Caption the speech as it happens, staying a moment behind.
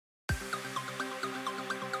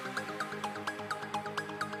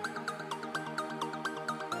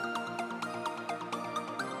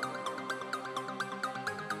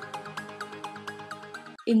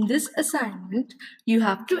In this assignment, you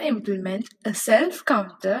have to implement a self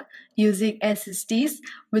counter using SSDs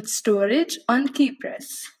with storage on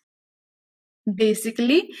keypress.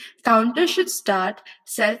 Basically, counter should start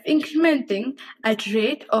self-incrementing at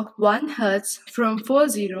rate of 1 Hz from 4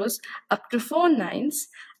 zeros up to 4 nines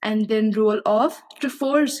and then roll off to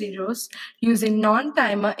 4 zeros using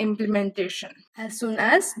non-timer implementation as soon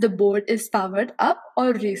as the board is powered up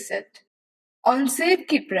or reset. On save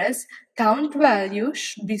keypress, count value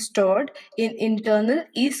should be stored in internal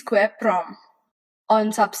EEPROM.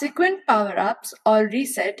 On subsequent power-ups or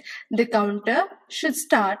reset, the counter should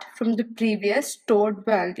start from the previous stored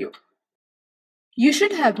value. You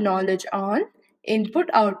should have knowledge on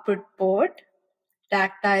input-output port,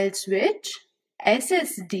 tactile switch,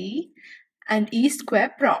 SSD, and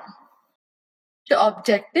EEPROM. The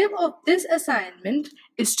objective of this assignment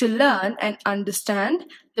is to learn and understand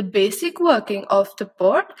the basic working of the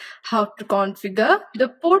port, how to configure the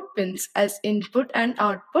port pins as input and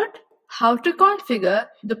output, how to configure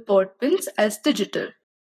the port pins as digital,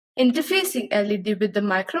 interfacing LED with the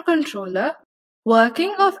microcontroller,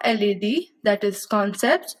 working of LED, that is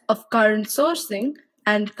concepts of current sourcing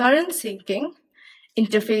and current syncing,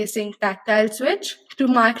 interfacing tactile switch to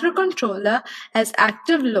microcontroller as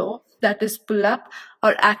active low, that is pull up,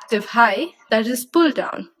 or active high, that is pull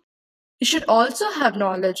down. You should also have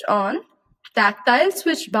knowledge on tactile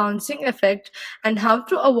switch bouncing effect and how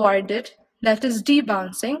to avoid it, that is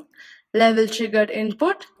debouncing, level triggered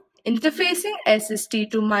input, interfacing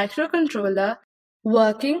SSD to microcontroller,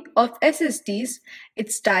 working of SSDs,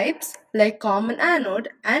 its types like common anode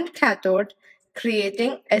and cathode,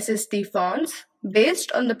 creating SSD fonts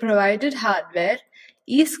based on the provided hardware,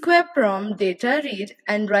 EEPROM data read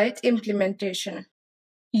and write implementation.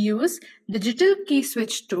 Use digital key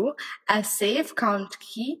switch 2 as save count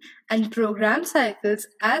key and program cycles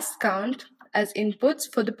as count as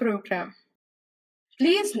inputs for the program.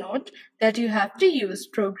 Please note that you have to use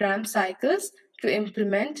program cycles to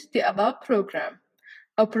implement the above program.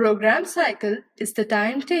 A program cycle is the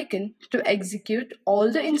time taken to execute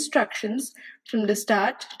all the instructions from the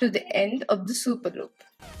start to the end of the super loop.